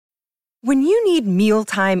When you need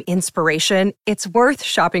mealtime inspiration, it's worth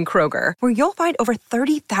shopping Kroger, where you'll find over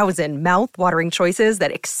 30,000 mouth-watering choices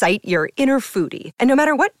that excite your inner foodie. And no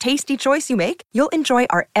matter what tasty choice you make, you'll enjoy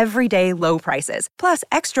our everyday low prices, plus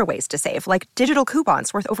extra ways to save, like digital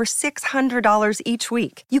coupons worth over $600 each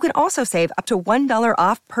week. You can also save up to $1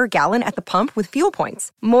 off per gallon at the pump with fuel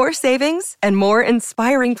points. More savings and more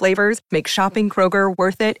inspiring flavors make shopping Kroger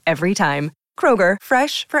worth it every time. Kroger,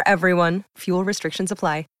 fresh for everyone. Fuel restrictions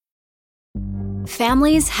apply.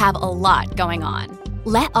 Families have a lot going on.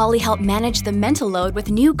 Let Ollie help manage the mental load with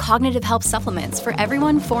new cognitive help supplements for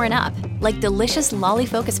everyone 4 and up, like delicious Lolly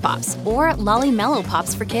Focus Pops or Lolly Mellow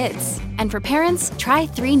Pops for kids. And for parents, try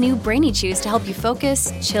 3 new Brainy Chews to help you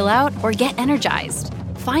focus, chill out, or get energized.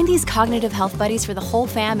 Find these cognitive health buddies for the whole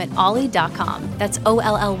fam at ollie.com. That's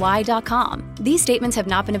OLLY.com. These statements have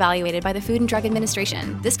not been evaluated by the Food and Drug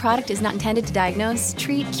Administration. This product is not intended to diagnose,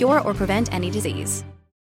 treat, cure, or prevent any disease.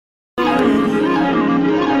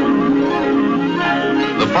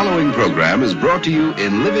 The following program is brought to you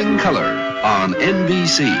in living color on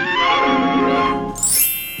NBC.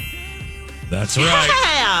 That's right.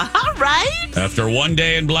 Yeah, all right. After one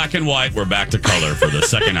day in black and white, we're back to color for the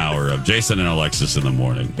second hour of Jason and Alexis in the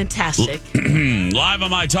morning. Fantastic. Live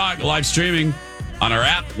on My Talk, live streaming on our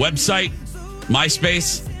app, website,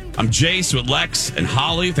 MySpace. I'm Jace with Lex and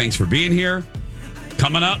Holly. Thanks for being here.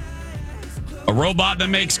 Coming up, a robot that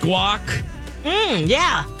makes guac.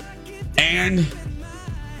 Yeah. And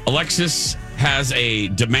Alexis has a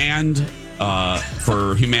demand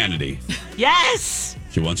for humanity. Yes.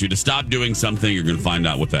 She wants you to stop doing something. You're going to find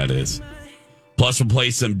out what that is. Plus, we'll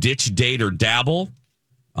play some Ditch, Date, or Dabble.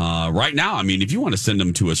 Right now, I mean, if you want to send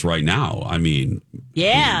them to us right now, I mean,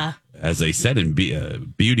 yeah. As they said in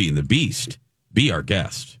Beauty and the Beast, be our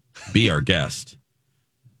guest. Be our guest.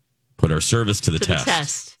 Put our service to the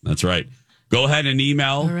test. That's right. Go ahead and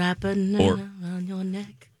email. Wrap a knot around your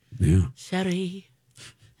neck. Yeah. Sherry.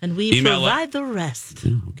 And we provide the rest.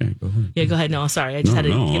 Yeah, okay, go ahead. Yeah, go ahead. No, sorry. I just had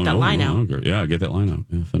to get that line out. Yeah, get that line out.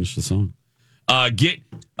 Yeah, finish the song.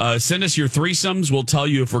 Send us your threesomes. We'll tell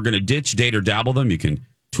you if we're going to ditch, date, or dabble them. You can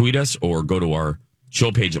tweet us or go to our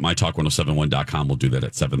show page at mytalk1071.com. We'll do that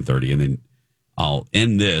at 7:30. And then I'll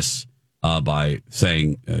end this by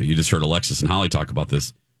saying, you just heard Alexis and Holly talk about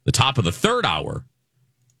this. The top of the third hour,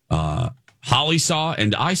 Holly saw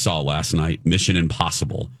and I saw last night Mission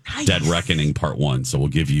Impossible, nice. Dead Reckoning Part 1. So we'll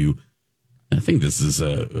give you, I think this is,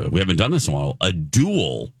 we haven't done this in a while, a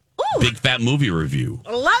dual big fat movie review.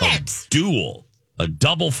 Love it. Dual. A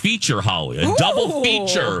double feature, Holly. A double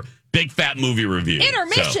feature big fat movie review.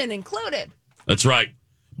 Intermission included. That's right.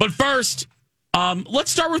 But first, let's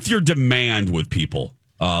start with your demand with people.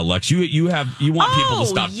 Lex, you want people to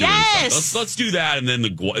stop doing stuff. Let's do that, and then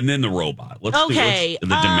the robot. Let's do the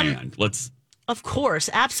demand. Of course,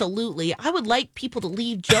 absolutely. I would like people to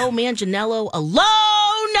leave Joe Manganiello alone.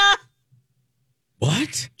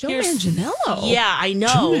 What? Joe Manganiello? Yeah, I know.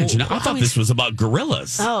 Joe Manganiello? I thought this was about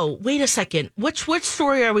gorillas. Oh, wait a second. Which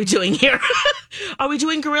story are we doing here? Are we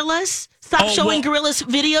doing gorillas? Stop showing gorillas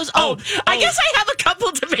videos. I guess I have a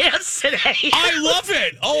couple demands today. I love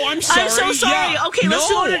it. Oh, I'm sorry. I'm so sorry. Yeah. Okay, let's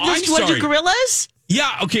do gorillas.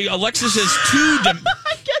 Yeah, okay. Alexis has 2 demands.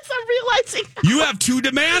 I guess I'm realizing. You have 2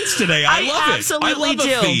 demands today. I love it. Absolutely do.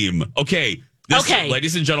 I love a theme. Okay.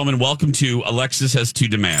 Ladies and gentlemen, welcome to Alexis Has 2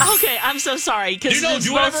 Demands. Okay, I'm so sorry. Do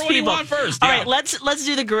whatever you want first. All right, let's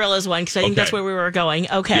do the gorillas one because I think that's where we were going.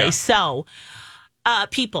 Okay, so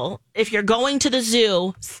people, if you're going to the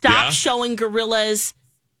zoo, stop showing gorillas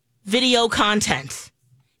video content.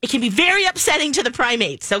 It can be very upsetting to the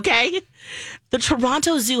primates, okay? The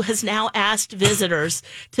Toronto Zoo has now asked visitors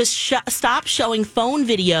to stop showing phone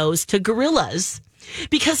videos to gorillas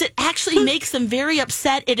because it actually makes them very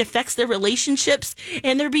upset. It affects their relationships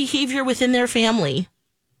and their behavior within their family.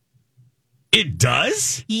 It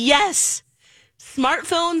does? Yes.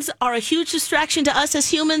 Smartphones are a huge distraction to us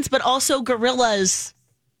as humans, but also gorillas.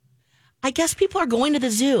 I guess people are going to the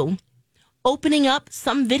zoo, opening up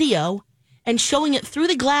some video and showing it through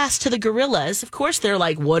the glass to the gorillas. Of course, they're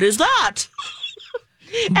like, what is that?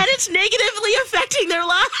 And it's negatively affecting their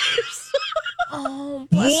lives. Oh,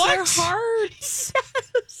 bless their hearts.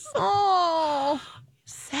 Yes. Oh.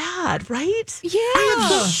 Sad, right? Yeah. I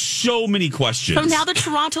have so many questions. So now the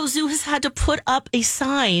Toronto Zoo has had to put up a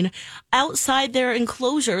sign outside their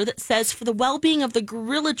enclosure that says, for the well-being of the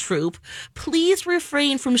gorilla troop, please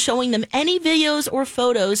refrain from showing them any videos or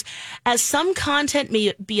photos as some content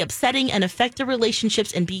may be upsetting and affect their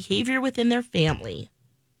relationships and behavior within their family.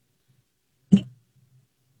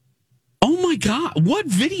 Oh my God. What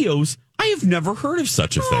videos? I have never heard of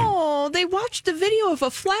such a thing. they watched a video of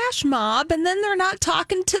a flash mob and then they're not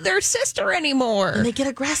talking to their sister anymore. And they get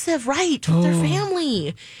aggressive, right, with their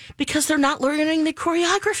family because they're not learning the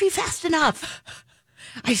choreography fast enough.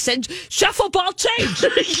 I said, shuffle ball change.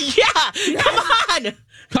 Yeah,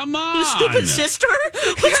 come on. You stupid sister.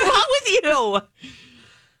 What's wrong with you?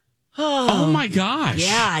 Oh, my gosh.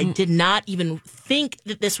 Yeah, I did not even think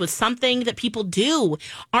that this was something that people do.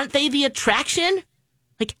 Aren't they the attraction?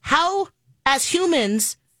 Like, how, as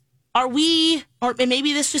humans, are we, or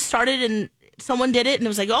maybe this just started and someone did it and it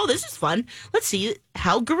was like, oh, this is fun. Let's see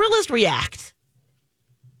how gorillas react.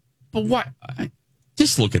 But what?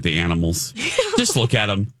 Just look at the animals. Just look at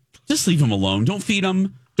them. Just leave them alone. Don't feed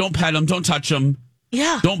them. Don't pet them. Don't touch them.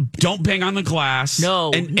 Yeah. Don't bang on the glass.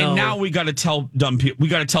 No. And now we got to tell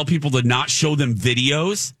people to not show them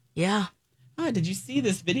videos. Yeah. Did you see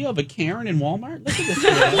this video of a Karen in Walmart? Look at this.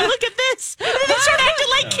 Look at this. They start acting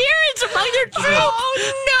like Karens among their troop.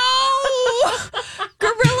 Oh, no.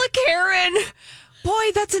 Gorilla Karen.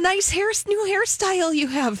 Boy, that's a nice new hairstyle you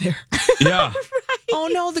have there. Yeah. Right. Oh,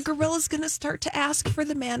 no, the gorilla's going to start to ask for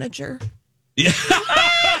the manager. Yeah.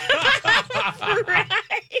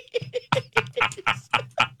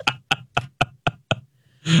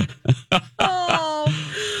 Oh.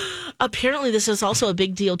 Apparently, this is also a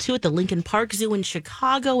big deal, too, at the Lincoln Park Zoo in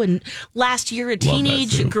Chicago. And last year, a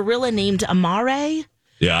teenage gorilla named Amare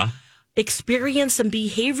experienced some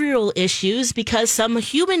behavioral issues because some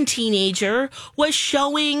human teenager was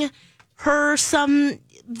showing her some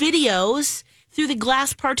videos through the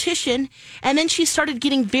glass partition, and then she started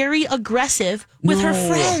getting very aggressive with her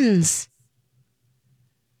friends.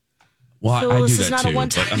 Well, so I do this that is not too. a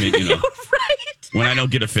one-time. But, I mean, right? When I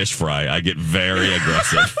don't get a fish fry, I get very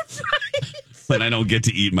aggressive. Right. When I don't get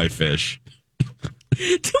to eat my fish.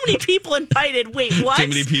 Too many people invited. Wait, what? Too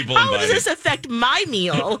many people How invited. does this affect my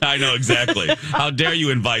meal? I know, exactly. How dare you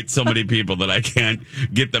invite so many people that I can't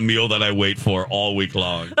get the meal that I wait for all week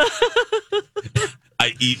long?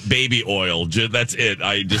 I eat baby oil. That's it.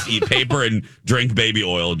 I just eat paper and drink baby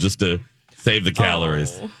oil just to save the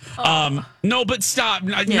calories. No, but stop.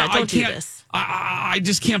 Yeah, no, I don't do can't. this. I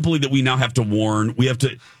just can't believe that we now have to warn. We have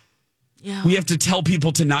to tell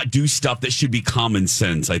people to not do stuff that should be common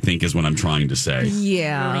sense, I think is what I'm trying to say. Ruining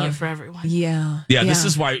Yeah. it for everyone. Yeah. Yeah, this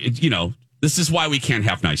is why, this is why we can't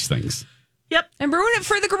have nice things. Yep. And ruin it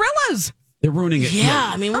for the gorillas. They're ruining it. Yeah,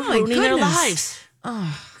 I mean, we're my ruining their goodness. lives.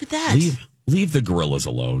 Oh. Look at that. Leave the gorillas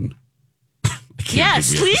alone.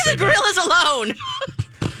 Yes, leave the gorillas alone.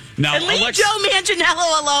 Now, And leave Joe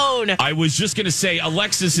Manganiello alone. I was just going to say,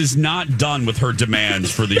 Alexis is not done with her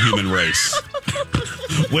demands for the human race.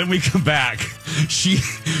 When we come back, she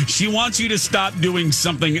wants you to stop doing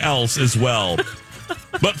something else as well.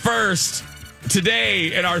 But first,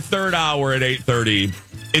 today in our third hour at 8:30,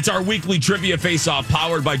 it's our weekly Trivia Face-Off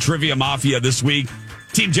powered by Trivia Mafia this week.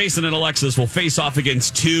 Team Jason and Alexis will face off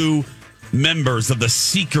against two members of the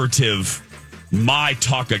secretive My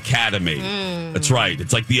Talk Academy. That's right.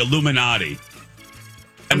 It's like the Illuminati.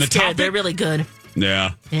 And I'm scared. They're really good.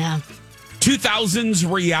 Yeah. Yeah. 2000s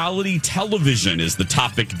reality television is the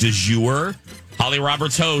topic du jour. Holly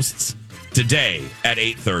Roberts hosts today at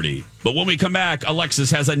 8:30. But when we come back, Alexis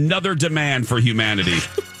has another demand for humanity.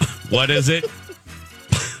 What is it?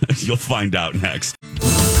 You'll find out next.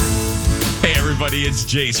 Hey, everybody, it's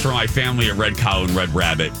Jace from my family at Red Cow and Red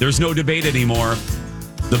Rabbit. There's no debate anymore.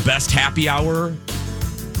 The best happy hour,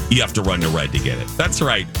 you have to run to Red to get it. That's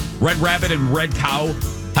right. Red Rabbit and Red Cow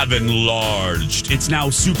have enlarged. It's now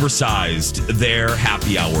supersized their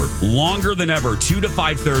happy hour. Longer than ever, 2 to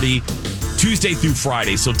 5:30, Tuesday through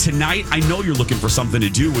Friday. So tonight, I know you're looking for something to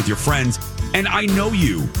do with your friends, and I know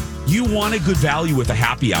you. You want a good value with a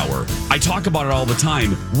happy hour. I talk about it all the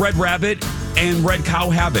time. Red Rabbit and Red Cow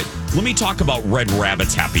have it. Let me talk about Red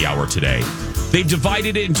Rabbit's happy hour today. They've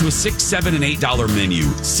divided it into a $6, $7, and $8 menu.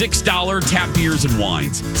 $6 tap beers and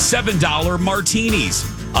wines. $7 martinis.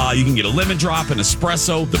 You can get a lemon drop, an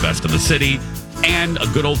espresso, the best of the city, and a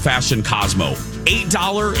good old-fashioned Cosmo.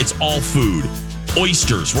 $8, it's all food.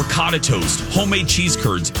 Oysters, ricotta toast, homemade cheese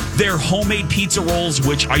curds, their homemade pizza rolls,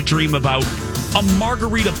 which I dream about, a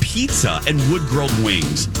margarita pizza, and wood-grilled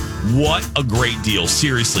wings. What a great deal.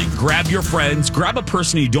 Seriously, grab your friends, grab a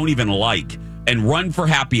person you don't even like, and run for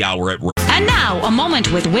happy hour at... And now, a moment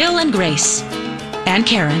with Will and Grace. And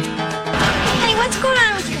Karen. Hey, what's going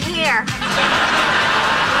on with your hair?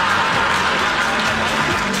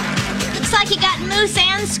 Looks like you got moose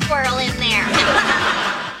and squirrel in there.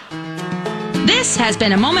 This has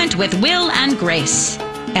been a moment with Will and Grace.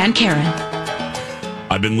 And Karen.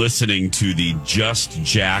 I've been listening to the Just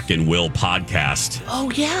Jack and Will podcast.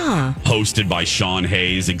 Oh, yeah. Hosted by Sean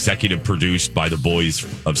Hayes, executive produced by the boys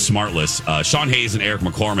of Smartless. Sean Hayes and Eric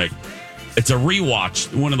McCormick. It's a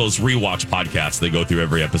rewatch, one of those rewatch podcasts. They go through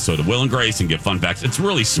every episode of Will and Grace and give fun facts. It's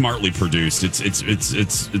really smartly produced. It's such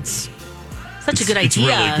a good idea. It's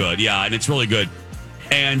really good. Yeah, and it's really good.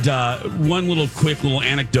 And one quick little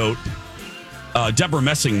anecdote. Deborah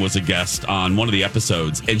Messing was a guest on one of the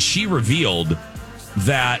episodes, and she revealed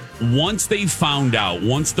that once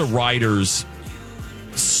the writers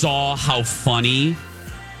saw how funny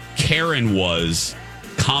Karen was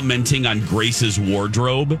commenting on Grace's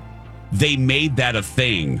wardrobe, they made that a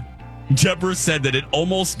thing. Deborah said that it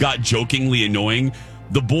almost got jokingly annoying.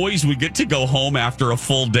 The boys would get to go home after a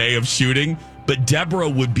full day of shooting, but Deborah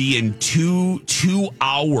would be in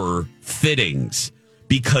two-hour fittings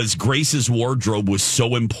because Grace's wardrobe was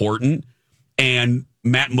so important. And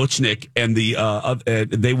Matt Muchnick and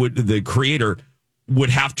the creator would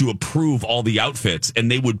have to approve all the outfits, and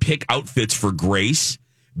they would pick outfits for Grace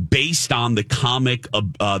based on the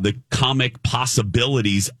comic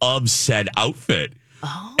possibilities of said outfit.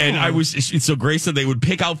 Oh. And so Grace said they would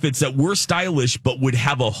pick outfits that were stylish but would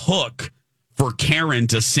have a hook for Karen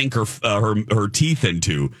to sink her teeth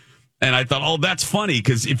into. And I thought, oh, that's funny,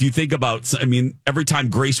 because if you think about, every time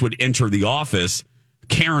Grace would enter the office,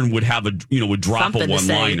 Karen would have would drop something a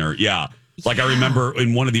one-liner. Yeah. Like I remember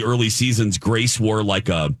in one of the early seasons, Grace wore like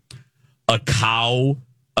a cow-skinned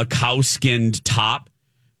top,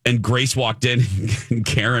 and Grace walked in and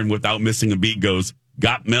Karen, without missing a beat, goes,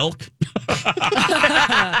 "Got milk?"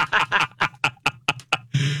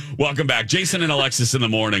 Welcome back. Jason and Alexis in the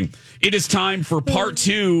morning. It is time for part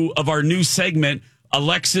 2 of our new segment.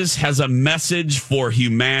 Alexis has a message for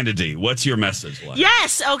humanity. What's your message, Alexis?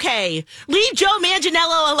 Yes, okay. Leave Joe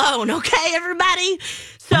Manganiello alone, okay, everybody?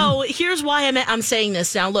 So here's why I'm saying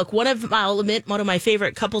this. Now, look, I'll admit, one of my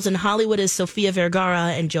favorite couples in Hollywood is Sofia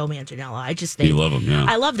Vergara and Joe Manganiello. I just think... You love them, yeah.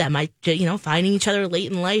 I love them. Finding each other late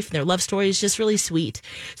in life, their love story is just really sweet.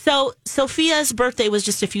 So Sofia's birthday was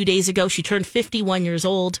just a few days ago. She turned 51 years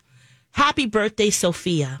old. Happy birthday,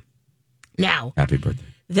 Sofia. Now... Happy birthday.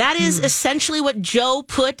 That is essentially what Joe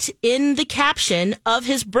put in the caption of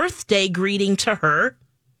his birthday greeting to her.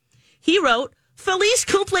 He wrote, Feliz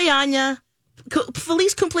cumpleaños,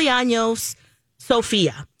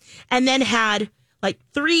 Sofia. And then had like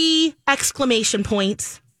 3 exclamation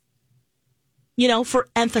points, for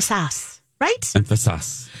emphasis, right?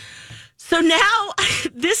 Emphasis. So now,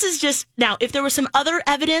 this is just, now, if there was some other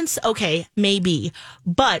evidence, okay, maybe.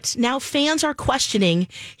 But now fans are questioning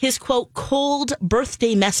his, quote, cold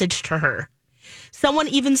birthday message to her. Someone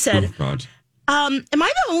even said, am I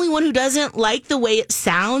the only one who doesn't like the way it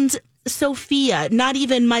sounds? Sofia, not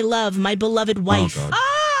even my love, my beloved wife.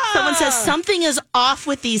 Someone says something is off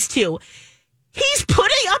with these two. He's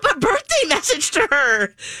putting up a birthday message to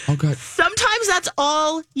her. Oh, God. Sometimes that's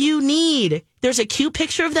all you need. There's a cute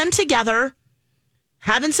picture of them together,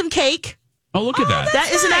 having some cake. Oh, look at that.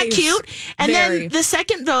 Isn't that cute? And then the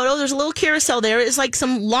second photo, there's a little carousel there. It's like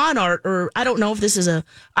some lawn art, or I don't know if this is a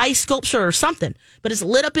ice sculpture or something, but it's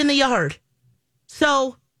lit up in the yard.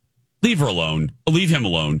 So. Leave her alone. Leave him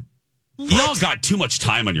alone. What? Y'all got too much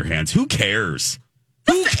time on your hands. Who cares?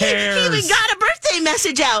 Who cares? He even got a birthday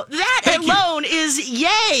message out. That alone is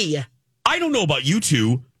yay. I don't know about you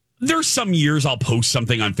two. There's some years I'll post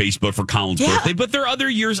something on Facebook for Colin's birthday, but there are other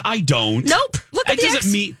years I don't. Nope. Look at it's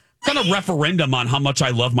not a referendum on how much I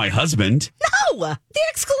love my husband. No. The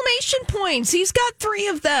exclamation points. He's got 3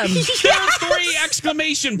 of them. There are 3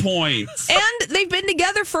 exclamation points. And they've been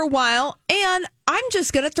together for a while. And I'm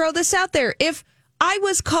just going to throw this out there. If I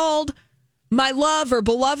was called my love or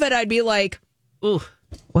beloved, I'd be like, ooh,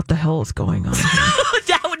 what the hell is going on?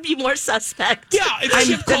 That would be more suspect. Yeah, if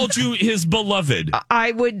Chip called you his beloved,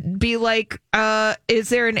 I would be like, is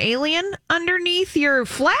there an alien underneath your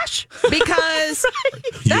flesh? Because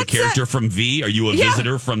you a character from V? Are you a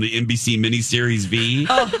visitor from the NBC miniseries V?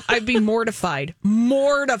 Oh, I'd be mortified.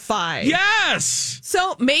 Mortified. Yes.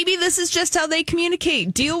 So maybe this is just how they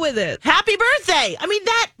communicate. Deal with it. Happy birthday. I mean,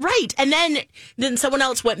 right. And then someone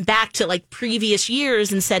else went back to like previous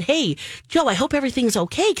years and said, hey, Joe, I hope everything's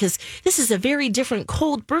okay, because this is a very different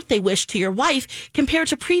cold birthday wish to your wife compared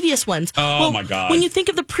to previous ones. Oh, my God. When you think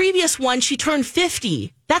of the previous one, she turned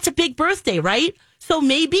 50. That's a big birthday, right? So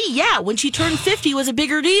maybe, when she turned 50 was a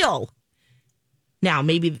bigger deal. Now,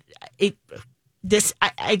 maybe this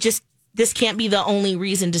can't be the only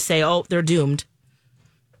reason to say, oh, they're doomed.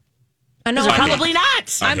 I know. Probably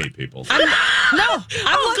not. I hate people. I'm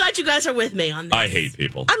glad you guys are with me on this. I hate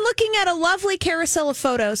people. I'm looking at a lovely carousel of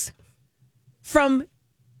photos from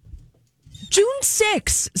June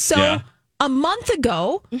 6th. So a month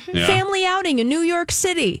ago, family outing in New York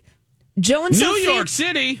City. Joe and Sophie. New York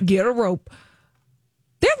City? Get a rope.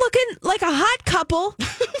 They're looking like a hot couple.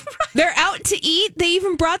 They're out to eat. They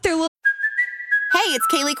even brought their little... Hey, it's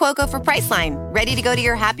Kaylee Cuoco for Priceline. Ready to go to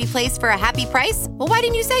your happy place for a happy price? Well, why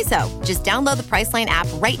didn't you say so? Just download the Priceline app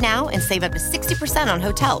right now and save up to 60% on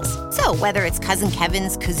hotels. So whether it's Cousin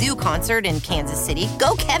Kevin's Kazoo Concert in Kansas City,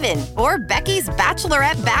 go Kevin, or Becky's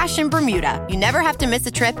Bachelorette Bash in Bermuda, you never have to miss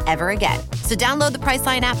a trip ever again. So download the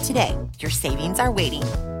Priceline app today. Your savings are waiting.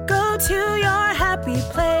 Go to your happy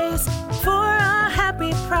place for a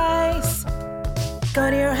happy price.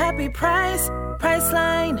 Go to your happy price,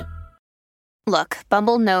 Priceline. Look,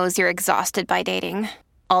 Bumble knows you're exhausted by dating.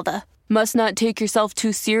 All the must not take yourself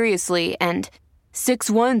too seriously and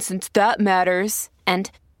 6'1" since that matters.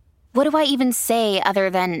 And what do I even say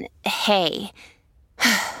other than hey?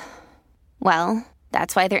 Well,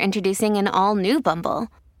 that's why they're introducing an all-new Bumble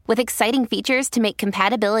with exciting features to make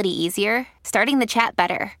compatibility easier, starting the chat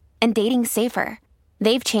better, and dating safer.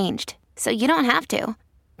 They've changed, so you don't have to.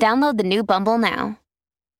 Download the new Bumble now.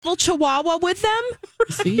 Little chihuahua with them.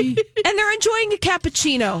 See? And they're enjoying a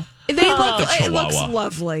cappuccino. It looks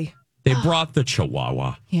lovely. They brought the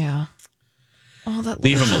chihuahua. Yeah. Oh, that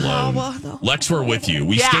Leave him alone. Lex, we're with you.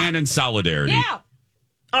 We stand in solidarity. Yeah.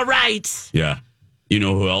 All right. Yeah. You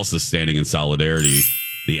know who else is standing in solidarity?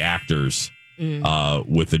 The actors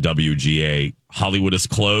with the WGA. Hollywood is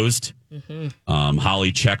closed. Mm-hmm.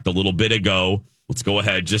 Holly checked a little bit ago. Let's go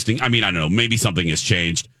ahead. I don't know. Maybe something has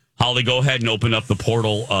changed. Holly, go ahead and open up the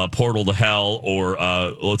portal to hell, or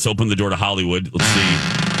let's open the door to Hollywood. Let's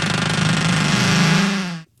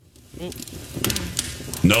see.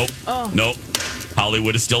 Nope. Oh. Nope.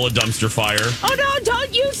 Hollywood is still a dumpster fire. Oh, no,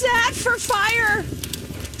 don't use that for fire.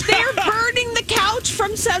 They're burning the couch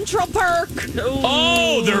from Central Perk.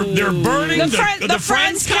 Oh, they're burning the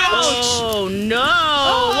Friends couch. Oh, no.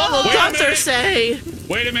 What will Gunther say?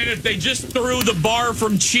 Wait a minute. They just threw the bar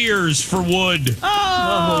from Cheers for wood.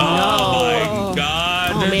 Oh, no. My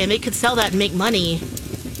God. Oh, man, they could sell that and make money.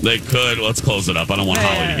 They could. Let's close it up. I don't want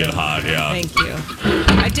Holly to get hot. Yeah. Thank you.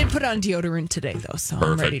 I did put on deodorant today, though, so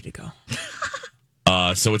I'm ready to go.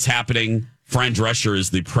 So it's happening. Fran Drescher is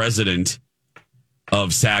the president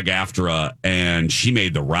of SAG-AFTRA, and she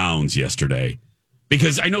made the rounds yesterday.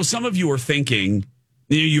 Because I know some of you are thinking,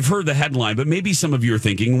 you've heard the headline, but maybe some of you are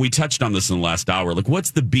thinking, and we touched on this in the last hour, like,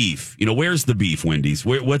 what's the beef? Where's the beef, Wendy's?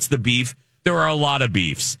 What's the beef? There are a lot of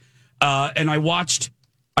beefs. And I watched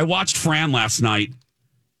Fran last night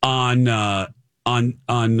on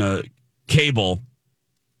cable,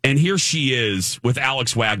 and here she is with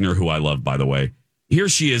Alex Wagner, who I love, by the way. Here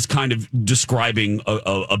she is kind of describing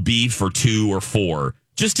a beef or two or four,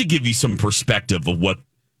 just to give you some perspective of what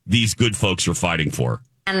these good folks are fighting for.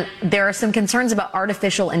 And there are some concerns about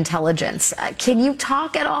artificial intelligence. Can you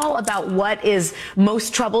talk at all about what is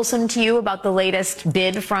most troublesome to you about the latest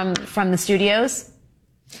bid from the studios?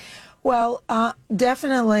 Well,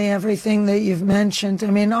 definitely everything that you've mentioned.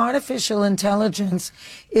 I mean, artificial intelligence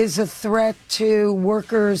is a threat to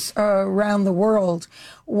workers around the world.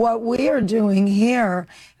 What we are doing here,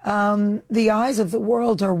 the eyes of the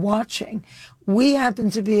world are watching. We happen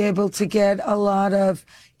to be able to get a lot of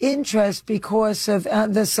interest because of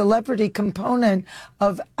the celebrity component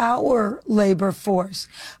of our labor force.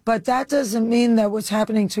 But that doesn't mean that what's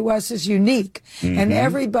happening to us is unique. Mm-hmm. And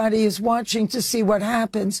everybody is watching to see what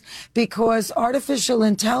happens, because artificial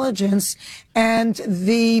intelligence and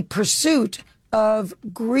the pursuit of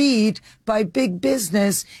greed by big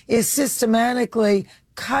business is systematically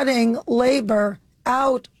cutting labor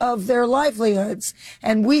out of their livelihoods.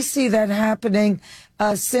 And we see that happening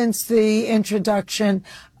since the introduction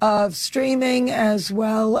of streaming, as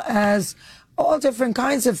well as all different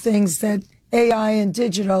kinds of things that AI and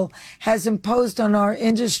digital has imposed on our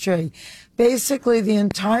industry. Basically, the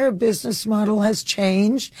entire business model has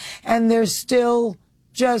changed, and they're still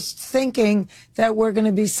just thinking that we're going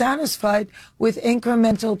to be satisfied with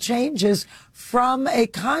incremental changes from a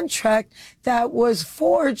contract that was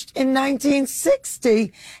forged in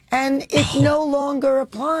 1960, and it no longer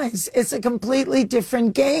applies. It's a completely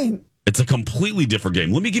different game. It's a completely different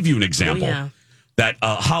game. Let me give you an example that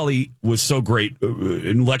Holly was so great,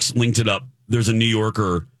 and Lex linked it up. There's a New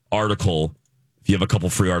Yorker article. If you have a couple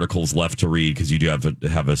free articles left to read, because you do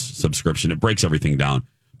have a subscription, it breaks everything down.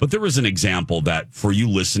 But there was an example that, for you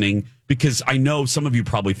listening, because I know some of you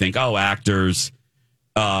probably think, oh, actors,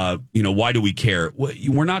 why do we care?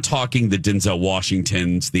 We're not talking the Denzel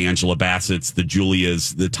Washingtons, the Angela Bassetts, the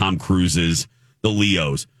Julias, the Tom Cruises, the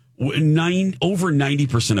Leos. Over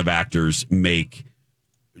 90% of actors make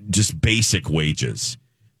just basic wages.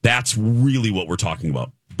 That's really what we're talking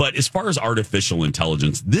about. But as far as artificial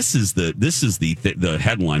intelligence, this is the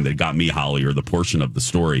headline that got me, Holly, or the portion of the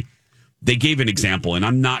story. They gave an example, and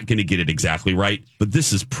I'm not going to get it exactly right, but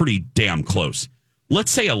this is pretty damn close.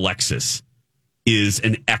 Let's say Alexis is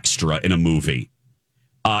an extra in a movie,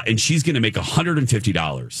 and she's going to make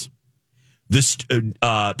 $150. This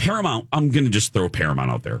Paramount, I'm going to just throw Paramount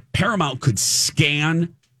out there. Paramount could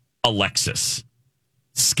scan Alexis's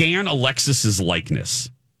likeness,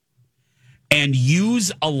 and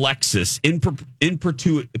use Alexis in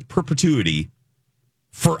perpetuity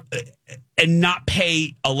and not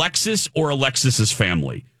pay Alexis or Alexis's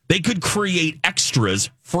family. They could create extras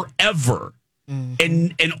forever,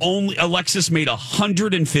 and only Alexis made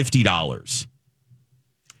 $150.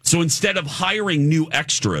 So instead of hiring new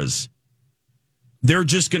extras, they're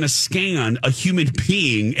just going to scan a human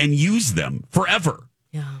being and use them forever.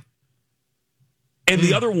 Yeah. And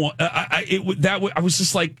the other one, I was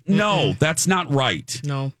just like, no, that's not right.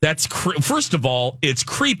 No, that's first of all, it's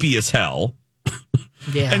creepy as hell.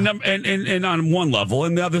 Yeah, and on one level,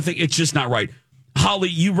 and the other thing, it's just not right. Holly,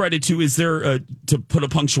 you read it too. Is there to put a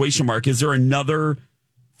punctuation mark? Is there another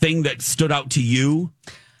thing that stood out to you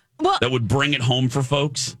that would bring it home for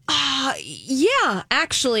folks? Yeah,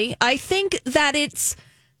 actually, I think that it's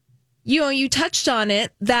you touched on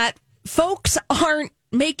it that folks aren't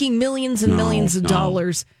making millions and millions of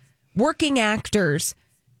dollars, working actors,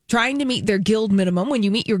 trying to meet their guild minimum. When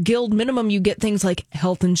you meet your guild minimum, you get things like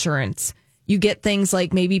health insurance. You get things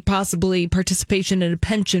like maybe possibly participation in a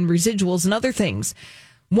pension, residuals, and other things.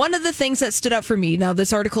 One of the things that stood out for me, now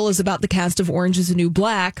this article is about the cast of Orange is the New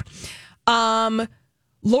Black.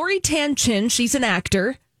 Lori Tan-Chin, she's an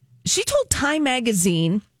actor. She told Time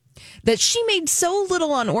Magazine that she made so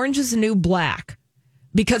little on Orange is the New Black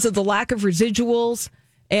because of the lack of residuals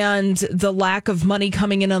and the lack of money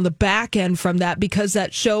coming in on the back end from that, because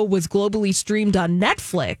that show was globally streamed on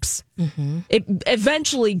Netflix. Mm-hmm. It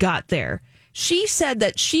eventually got there. She said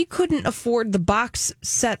that she couldn't afford the box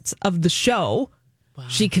sets of the show. Wow.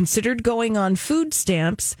 She considered going on food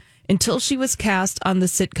stamps until she was cast on the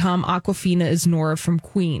sitcom Awkwafina is Nora from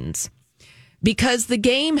Queens. Because the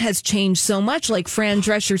game has changed so much, like Fran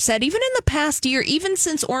Drescher said, even in the past year, even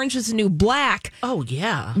since Orange is the New Black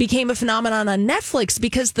became a phenomenon on Netflix,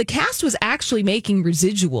 because the cast was actually making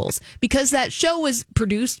residuals, because that show was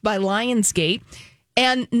produced by Lionsgate,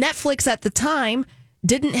 and Netflix at the time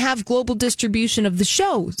didn't have global distribution of the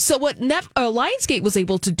show. So what Lionsgate was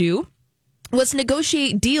able to do was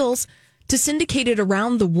negotiate deals to syndicate it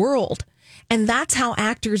around the world. And that's how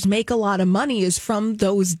actors make a lot of money, is from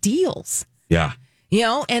those deals. Yeah.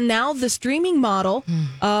 And now the streaming model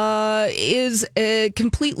is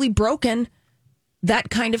completely broken that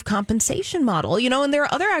kind of compensation model. And there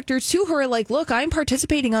are other actors too who are like, look, I'm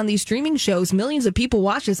participating on these streaming shows. Millions of people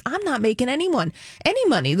watch this. I'm not making any money.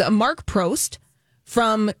 Mark Prost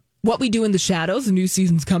from What We Do in the Shadows, the new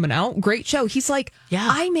season's coming out. Great show. He's like,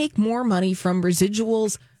 I make more money from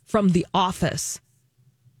residuals from The Office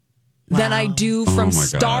than I do from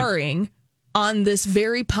starring on this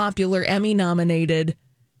very popular Emmy-nominated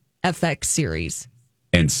FX series.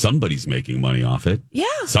 And somebody's making money off it. Yeah.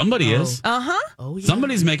 Somebody is. Uh-huh. Oh, yeah.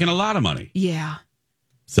 Somebody's making a lot of money. Yeah.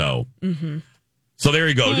 So, So there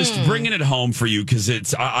you go. Just bringing it home for you,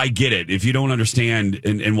 because I get it. If you don't understand,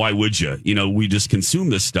 and why would you? We just consume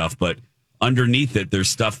this stuff, but underneath it, there's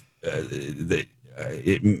stuff that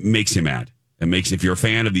it makes you mad. If you're a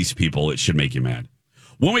fan of these people, it should make you mad.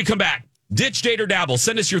 When we come back, ditch, date, or dabble.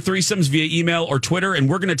 Send us your threesomes via email or Twitter, and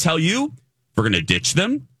we're going to tell you if we're going to ditch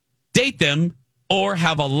them, date them, or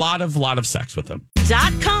have a lot of sex with them.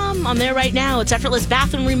 .com on there right now. It's effortless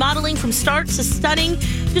bathroom remodeling from start to stunning.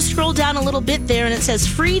 Just scroll down a little bit there and it says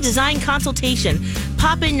free design consultation.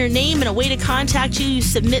 Pop in your name and a way to contact you. You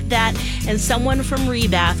submit that and someone from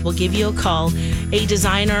Rebath will give you a call. A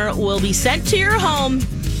designer will be sent to your home.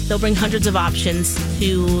 They'll bring hundreds of options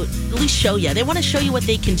to at least show you. They want to show you what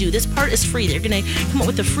they can do. This part is free. They're going to come up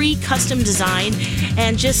with a free custom design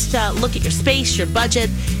and just look at your space, your budget,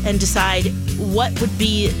 and decide what would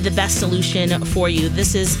be the best solution for you.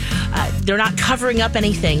 This is, they're not covering up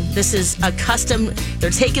anything. This is a custom. They're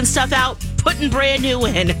taking stuff out, putting brand new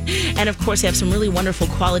in. And of course, they have some really wonderful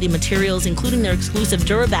quality materials, including their exclusive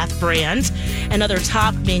Durabath brand and other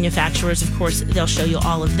top manufacturers. Of course, they'll show you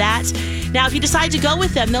all of that. Now, if you decide to go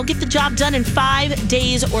with them, they'll get the job done in 5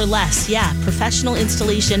 days or less. Yeah, professional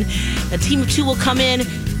installation. A team of 2 will come in,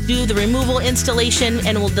 do the removal installation,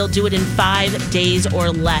 and they'll do it in 5 days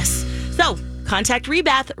or less. So, contact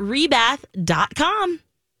Rebath, rebath.com.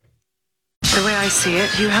 The way I see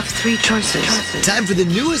it, you have three choices. Time for the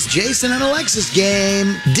newest Jason and Alexis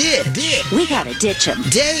game. Ditch. We gotta ditch him.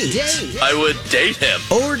 Date. I would date him.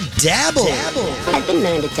 Or dabble. I've been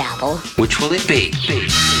known to dabble. Which will it be?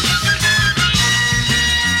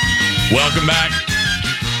 Welcome back.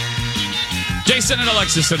 Jason and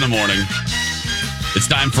Alexis in the morning. It's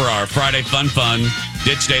time for our Friday fun,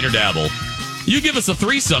 ditch, date, or dabble. You give us a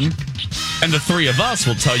threesome, and the three of us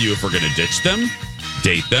will tell you if we're going to ditch them,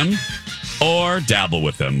 date them, or dabble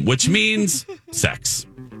with them, which means sex.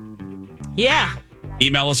 Yeah.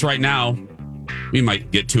 Email us right now. We might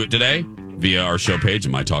get to it today via our show page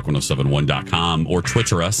at mytalk1071.com or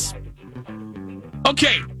Twitter us.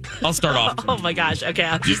 Okay, I'll start off. Oh my gosh. Okay,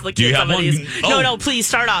 I'm just looking do you at have some of one? these. Oh. No, please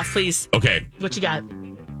start off, please. Okay. What you got?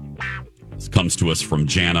 This comes to us from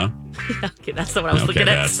Jana. Okay, that's the one I was looking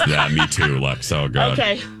at. Yeah, me too, Lex. Oh, God.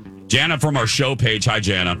 Okay. Jana from our show page. Hi,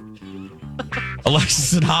 Jana.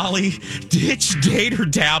 Alexis and Holly, ditch, date, or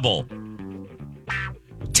dabble?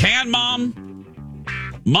 Tan Mom,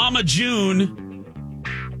 Mama June,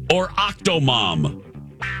 or Octomom?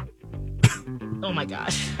 Oh, my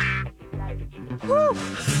gosh.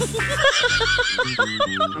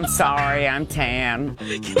 I'm sorry, I'm tan.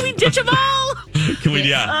 Can we ditch them all? Can we?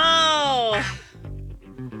 Yeah.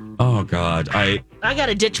 Oh God, I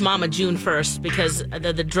gotta ditch Mama June first because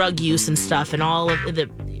the drug use and stuff and all of the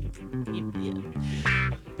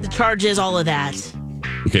charges, all of that.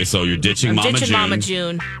 Okay, so you're ditching Mama June. Ditching Mama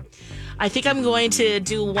June. I think I'm going to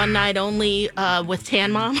do one night only with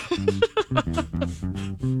Tan Mom.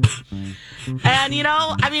 And,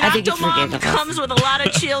 Octomom comes with a lot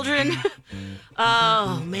of children.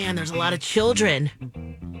 Oh, man, there's a lot of children.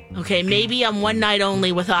 Okay, maybe I'm one night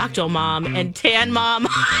only with Octomom and Tan Mom.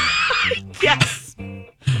 Yes.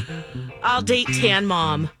 I'll date Tan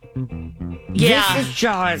Mom. Yeah. This is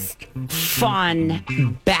just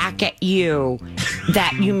fun back at you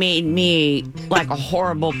that you made me like a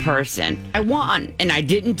horrible person. I won, and I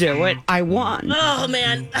didn't do it. I won. Oh,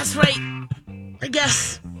 man, that's right. I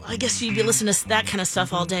guess you'd be listening to that kind of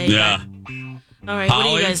stuff all day. Yeah. All right, Holly?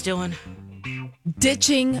 what are you guys doing?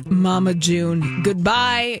 Ditching Mama June.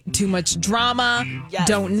 Goodbye. Too much drama. Yes.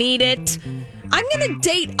 Don't need it. I'm going to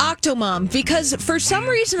date Octomom because for some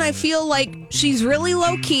reason I feel like she's really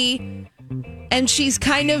low key and she's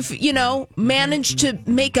kind of, managed to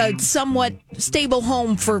make a somewhat stable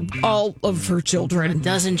home for all of her children. A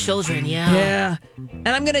dozen children, yeah. Yeah. And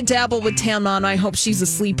I'm going to dabble with Tan Mom. I hope she's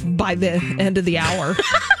asleep by the end of the hour.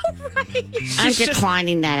 Right. I'm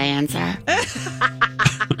declining that answer.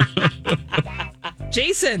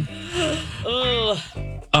 Jason.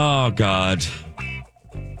 Oh God.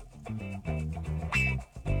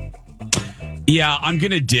 Yeah, I'm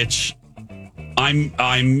gonna ditch. I'm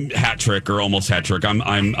hat trick or almost hat trick. I'm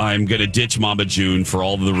gonna ditch Mama June for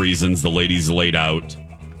all the reasons the ladies laid out.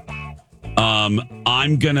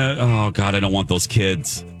 I'm gonna. Oh God, I don't want those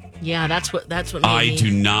kids. Yeah, that's what. I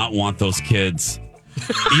do not want those kids.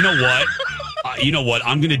 You know what?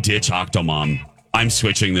 I'm gonna ditch Octomom. I'm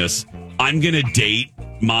switching this. I'm gonna date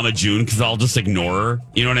Mama June because I'll just ignore her.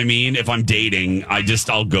 You know what I mean? If I'm dating,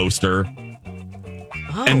 I'll ghost her.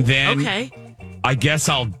 Oh, and then okay. I guess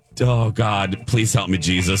I'll. Oh God, please help me,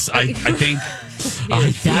 Jesus. I think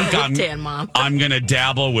Tan Mom. I'm gonna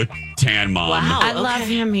dabble with Tan Mom. Wow, I love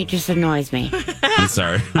him. He just annoys me. I'm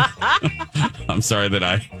sorry. I'm sorry that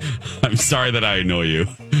I annoy you.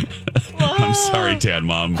 I'm sorry, Tan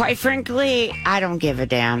Mom. Quite frankly, I don't give a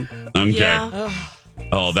damn. Okay. Yeah.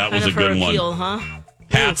 Oh, that was a Kind of good her one. appeal, huh?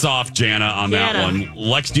 Hats off, Jana, on that one.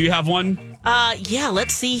 Lex, do you have one? Yeah,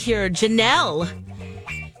 let's see here. Janelle.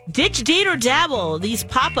 Ditch, date, or dabble. These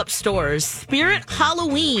pop-up stores. Spirit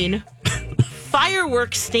Halloween.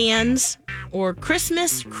 Fireworks stands. Or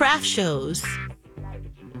Christmas craft shows.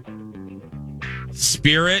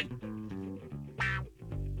 Spirit.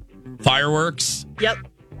 Fireworks. Yep.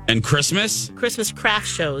 And Christmas? Christmas craft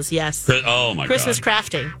shows, yes. Oh, my Christmas God.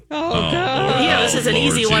 crafting. Oh, God. Yeah, this is an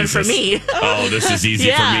easy one for me. Oh, this is easy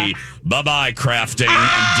for me. Bye-bye crafting.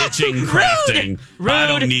 I'm ditching crafting.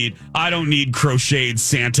 Rude. I don't need crocheted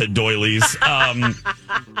Santa doilies. I'm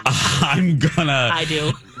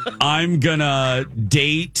gonna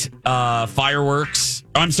date fireworks.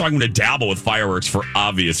 I'm gonna dabble with fireworks for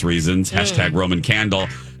obvious reasons. Hashtag Roman candle.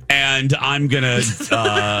 And I'm gonna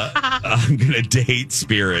date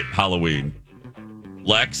Spirit Halloween.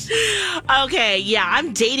 Lex? Okay, yeah,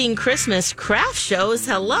 I'm dating Christmas craft shows.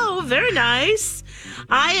 Hello, very nice.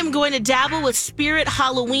 I am going to dabble with Spirit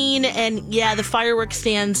Halloween, and yeah, the fireworks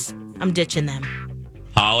stands, I'm ditching them.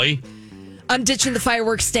 Holly? I'm ditching the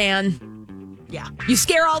fireworks stand. Yeah. You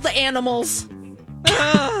scare all the animals.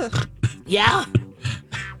 Yeah.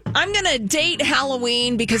 I'm going to date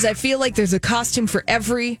Halloween because I feel like there's a costume for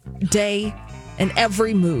every day and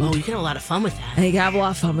every mood. Oh, you can have a lot of fun with that. And you can have a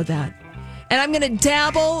lot of fun with that. And I'm going to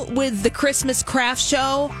dabble with the Christmas craft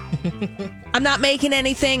show. I'm not making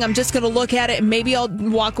anything. I'm just going to look at it, and maybe I'll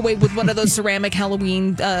walk away with one of those ceramic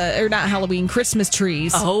Halloween, or not Halloween, Christmas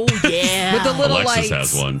trees. Oh, yeah. With the little Alexis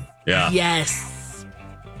lights. has one. Yeah. Yes.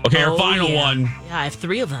 Okay, our final one. Yeah, I have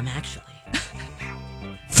 3 of them, actually.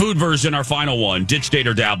 Food version, our final one. Ditch, date,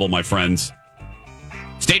 or dabble, my friends.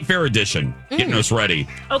 State Fair edition. Getting us ready.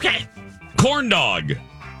 Okay. Corn dog.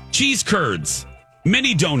 Cheese curds.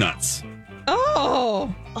 Mini donuts.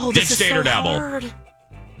 Oh, this Ditch, is date, so or dabble. hard.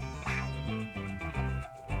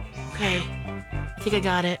 Okay. I think I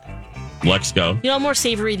got it. Lex, go. You know, I'm more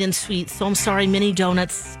savory than sweet, so I'm sorry. Mini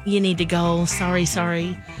donuts, you need to go.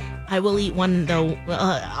 Sorry. I will eat one, though.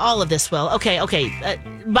 All of this will. Okay.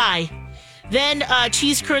 Bye. Then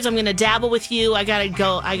cheese curds, I'm going to dabble with you. I got to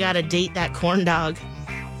go. I got to date that corn dog.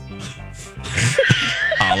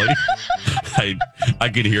 Holly, I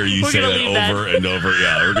could hear you say that over and over.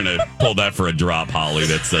 Yeah, we're going to pull that for a drop, Holly.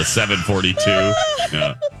 That's 742.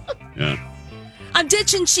 Yeah. I'm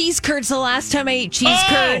ditching cheese curds. The last time I ate cheese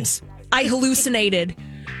curds, I hallucinated.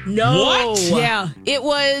 No. What? Yeah. It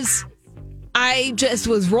was, I just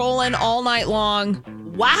was rolling all night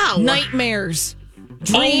long. Wow. Nightmares.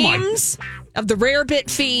 Dreams of the rare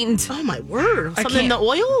bit fiend. Oh, my word. Something in the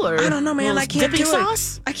oil? Or I don't know, man. I can't do dipping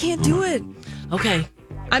sauce? it. I can't do it. Okay.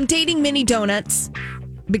 I'm dating mini donuts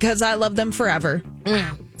because I love them forever.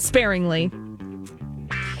 Sparingly.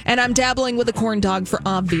 And I'm dabbling with a corn dog for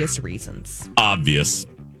obvious reasons. Obvious.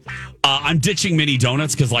 I'm ditching mini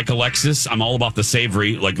donuts because, like Alexis, I'm all about the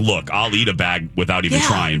savory. Like, look, I'll eat a bag without even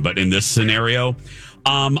trying. But in this scenario,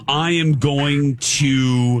 I am going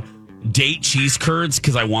to date cheese curds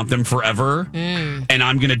because I want them forever. And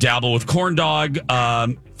I'm going to dabble with corn dog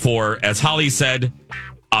for, as Holly said,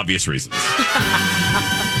 obvious reasons.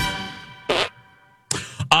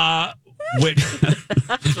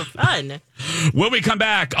 Fun. When we come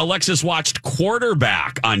back, Alexis watched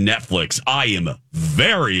Quarterback on Netflix. I am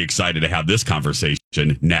very excited to have this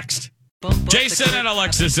conversation next. Jason and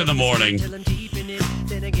Alexis in the morning.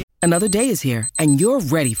 Another day is here, and you're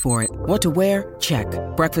ready for it. What to wear? Check.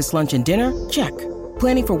 Breakfast, lunch, and dinner? Check.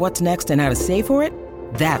 Planning for what's next and how to save for it?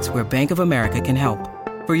 That's where Bank of America can help.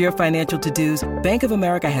 For your financial to-dos, Bank of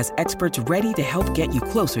America has experts ready to help get you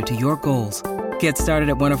closer to your goals. Get started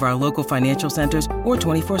at one of our local financial centers or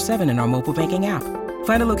 24/7 in our mobile banking app.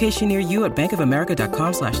 Find a location near you at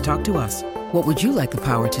bankofamerica.com/talktous. What would you like the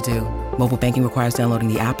power to do? Mobile banking requires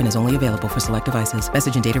downloading the app and is only available for select devices.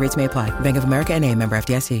 Message and data rates may apply. Bank of America N.A., member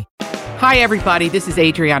FDIC. Hi, everybody. This is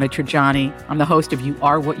Adriana Trajani. I'm the host of You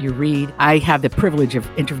Are What You Read. I have the privilege of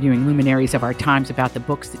interviewing luminaries of our times about the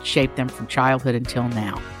books that shaped them from childhood until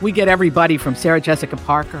now. We get everybody from Sarah Jessica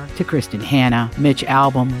Parker to Kristen Hanna, Mitch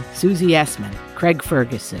Albom, Susie Essman, Craig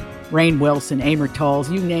Ferguson, Rainn Wilson, Amor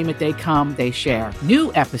Tolls, you name it, they come, they share.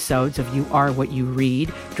 New episodes of You Are What You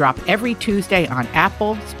Read drop every Tuesday on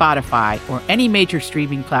Apple, Spotify, or any major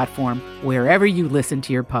streaming platform wherever you listen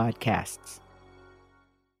to your podcasts.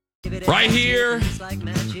 Right here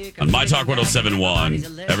on My Talk 1071.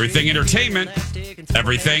 Everything entertainment.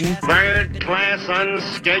 Everything. Third class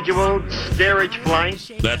unscheduled steerage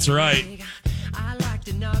flight. That's right.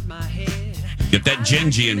 Get that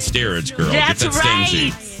gingy in steerage, girl. That's Get that right.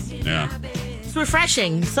 stingy. Yeah. It's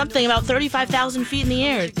refreshing. Something about 35,000 feet in the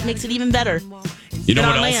air. It makes it even better. You know Get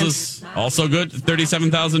what on else land. is also good?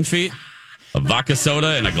 37,000 feet? A vodka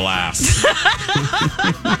soda and a glass.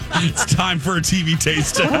 It's time for a TV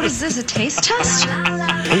taste test. What is this, a taste test?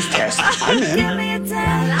 Taste test. I'm in.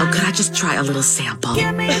 Oh, could I just try a little sample?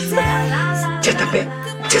 Just a bit.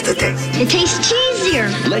 Just a taste. It tastes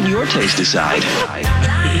cheesier. Let your taste decide.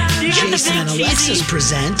 Jason and Alexis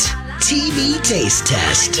present TV Taste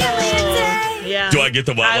Test. Yeah. Do I get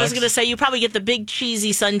the what? I was Lex? going to say, you probably get the big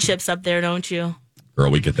cheesy sun chips up there, don't you?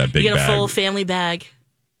 Girl, we get that big You get a bag. full family bag.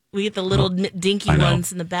 We get the little dinky I know.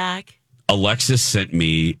 ones in the back. Alexis sent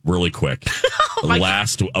me really quick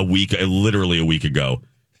literally a week ago.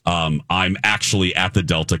 I'm actually at the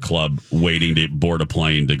Delta Club waiting to board a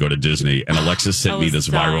plane to go to Disney, and Alexis sent me this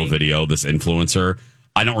viral video. This influencer,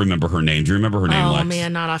 I don't remember her name. Do you remember her name, Lex? Oh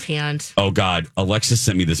man, not offhand. Oh God, Alexis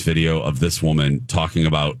sent me this video of this woman talking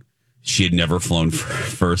about she had never flown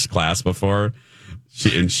first class before.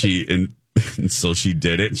 And so she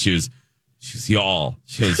did it. And she was y'all.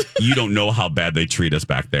 She goes, you don't know how bad they treat us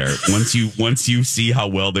back there. Once you see how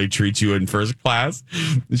well they treat you in first class,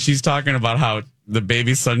 she's talking about how the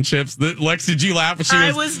baby sun chips. Lex, did you laugh?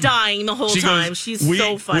 I was dying the whole time. She's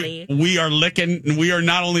so funny. We are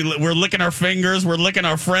not only we're licking our fingers, we're licking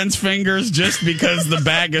our friends' fingers just because the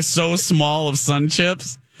bag is so small of sun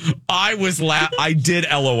chips. I did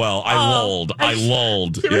LOL. I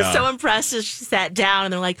lulled. She was so impressed as she sat down,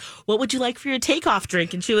 and they're like, "What would you like for your takeoff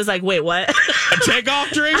drink?" And she was like, "Wait, what? A takeoff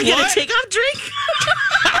drink? I get a takeoff drink?"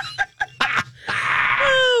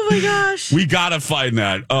 Oh my gosh. We gotta find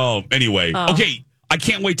that. Oh, anyway. Okay, I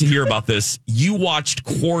can't wait to hear about this. You watched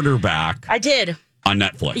Quarterback. I did. On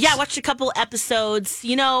Netflix. Yeah, I watched a couple episodes.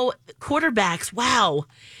 You know, quarterbacks, wow.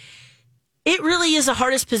 It really is the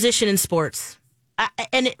hardest position in sports.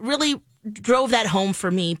 And it really drove that home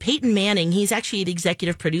for me. Peyton Manning, he's actually the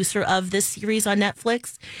executive producer of this series on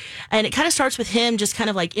Netflix. And it kind of starts with him just kind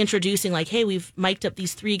of like introducing, like, hey, we've mic'd up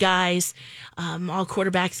these three guys, all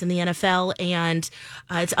quarterbacks in the NFL, and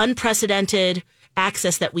it's unprecedented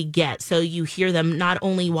access that we get. So you hear them not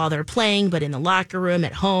only while they're playing, but in the locker room,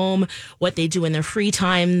 at home, what they do in their free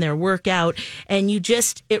time, their workout. And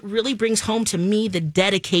it really brings home to me the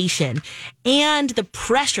dedication and the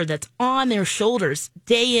pressure that's on their shoulders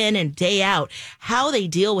day in and day out. How they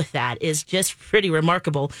deal with that is just pretty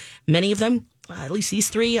remarkable. Many of them, at least these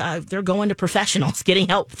three, they're going to professionals, getting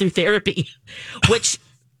help through therapy, which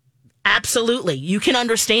absolutely you can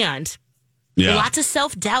understand. Yeah. Lots of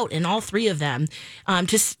self-doubt in all three of them,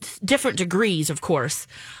 just different degrees, of course.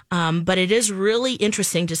 But it is really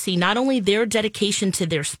interesting to see not only their dedication to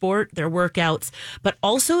their sport, their workouts, but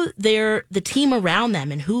also the team around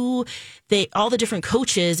them and all the different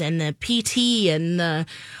coaches and the PT and the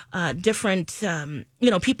different,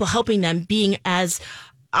 people helping them being as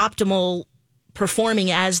optimal performing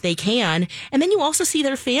as they can. And then you also see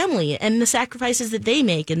their family and the sacrifices that they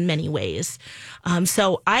make in many ways.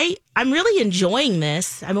 So I'm really enjoying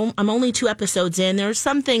this. I'm only 2 episodes in. There's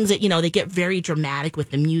some things that, they get very dramatic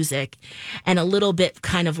with the music and a little bit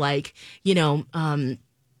kind of like,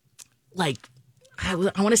 like I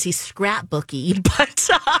want to say scrapbooky, but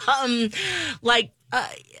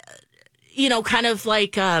kind of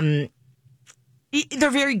like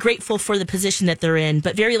they're very grateful for the position that they're in,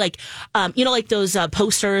 but very like those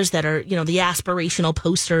posters that are, the aspirational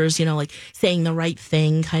posters, like saying the right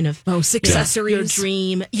thing, kind of. Oh, successories. Your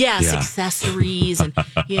dream. Yes, accessories and,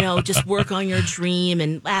 just work on your dream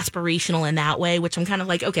and aspirational in that way, which I'm kind of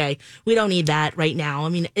like, okay, we don't need that right now. I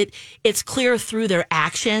mean, it's clear through their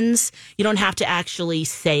actions. You don't have to actually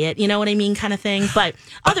say it, you know what I mean, kind of thing. But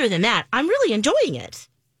other than that, I'm really enjoying it.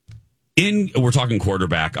 We're talking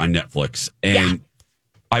Quarterback on Netflix, and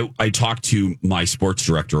I talked to my sports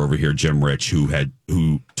director over here, Jim Rich,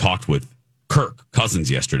 who talked with Kirk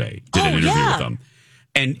Cousins yesterday, did an interview with him,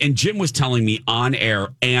 and Jim was telling me on air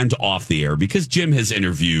and off the air, because Jim has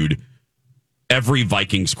interviewed every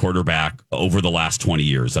Vikings quarterback over the last 20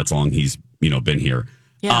 years. That's how long he's been here,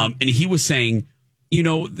 and he was saying,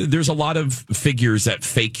 there's a lot of figures that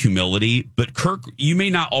fake humility, but Kirk, you may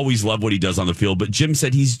not always love what he does on the field, but Jim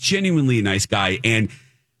said he's genuinely a nice guy. And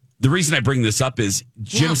the reason I bring this up is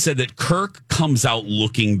Jim said that Kirk comes out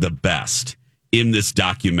looking the best in this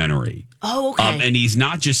documentary. Oh, okay. And he's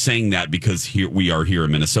not just saying that because we are here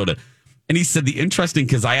in Minnesota. And he said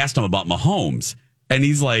because I asked him about Mahomes, and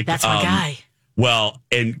he's like, that's my guy. Well,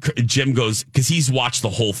 and Jim goes, because he's watched the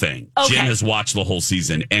whole thing. Okay. Jim has watched the whole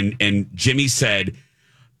season. And Jimmy said,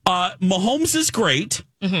 Mahomes is great,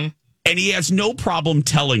 and he has no problem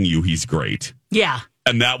telling you he's great. Yeah.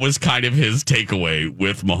 And that was kind of his takeaway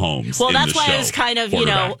with Mahomes. Well, that's why it's kind of,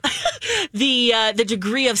 the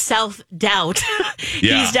degree of self-doubt. He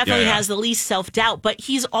definitely has the least self-doubt, but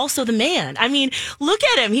he's also the man. I mean, look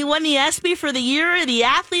at him. He won the ESPY for the year, the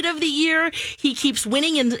athlete of the year. He keeps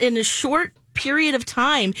winning in a short period of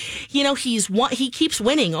time. He keeps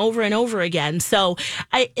winning over and over again. So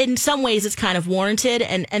in some ways it's kind of warranted.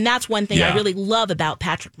 And that's one thing I really love about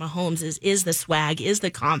Patrick Mahomes is the swag, is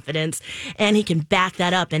the confidence, and he can back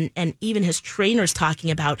that up. And even his trainers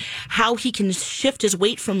talking about how he can shift his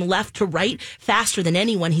weight from left to right faster than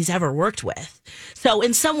anyone he's ever worked with. So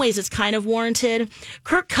in some ways it's kind of warranted.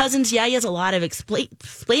 Kirk Cousins, he has a lot of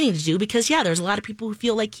explaining to do, because there's a lot of people who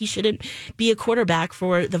feel like he shouldn't be a quarterback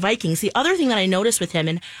for the Vikings. The other thing that I noticed with him,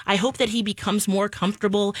 and I hope that he becomes more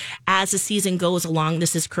comfortable as the season goes along.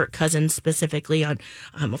 This is Kirk Cousins specifically on,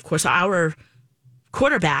 of course, our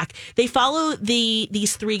quarterback. They follow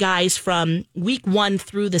these three guys from week 1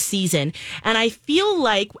 through the season. And I feel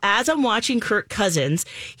like as I'm watching Kirk Cousins,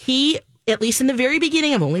 at least in the very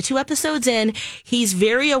beginning, I'm only 2 episodes in, he's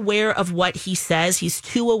very aware of what he says. He's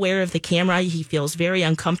too aware of the camera. He feels very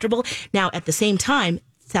uncomfortable. Now, at the same time,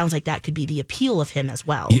 sounds like that could be the appeal of him as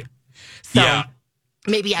well. Yeah.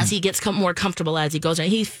 maybe as he gets more comfortable as he goes on.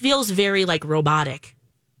 He feels very like robotic.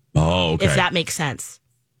 Oh, okay. If that makes sense.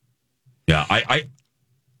 Yeah,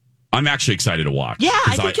 I'm actually excited to watch. Yeah,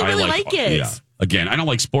 I think you really like it. Yeah. Again, I don't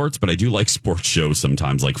like sports, but I do like sports shows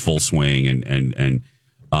sometimes, like Full Swing and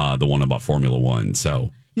the one about Formula One.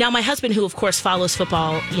 So now, my husband, who of course follows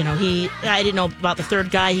football, I didn't know about the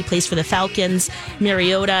third guy. He plays for the Falcons,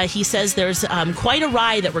 Mariota. He says there's quite a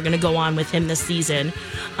ride that we're going to go on with him this season.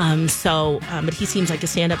 But he seems like a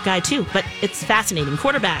stand-up guy too. But it's fascinating.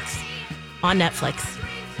 Quarterbacks on Netflix.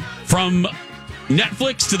 From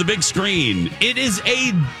Netflix to the big screen, it is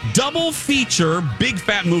a double feature big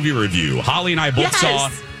fat movie review. Holly and I both saw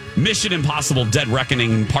Mission Impossible Dead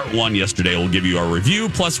Reckoning Part 1 yesterday. We'll give you our review,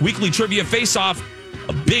 plus weekly trivia face-off,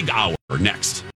 a big hour next.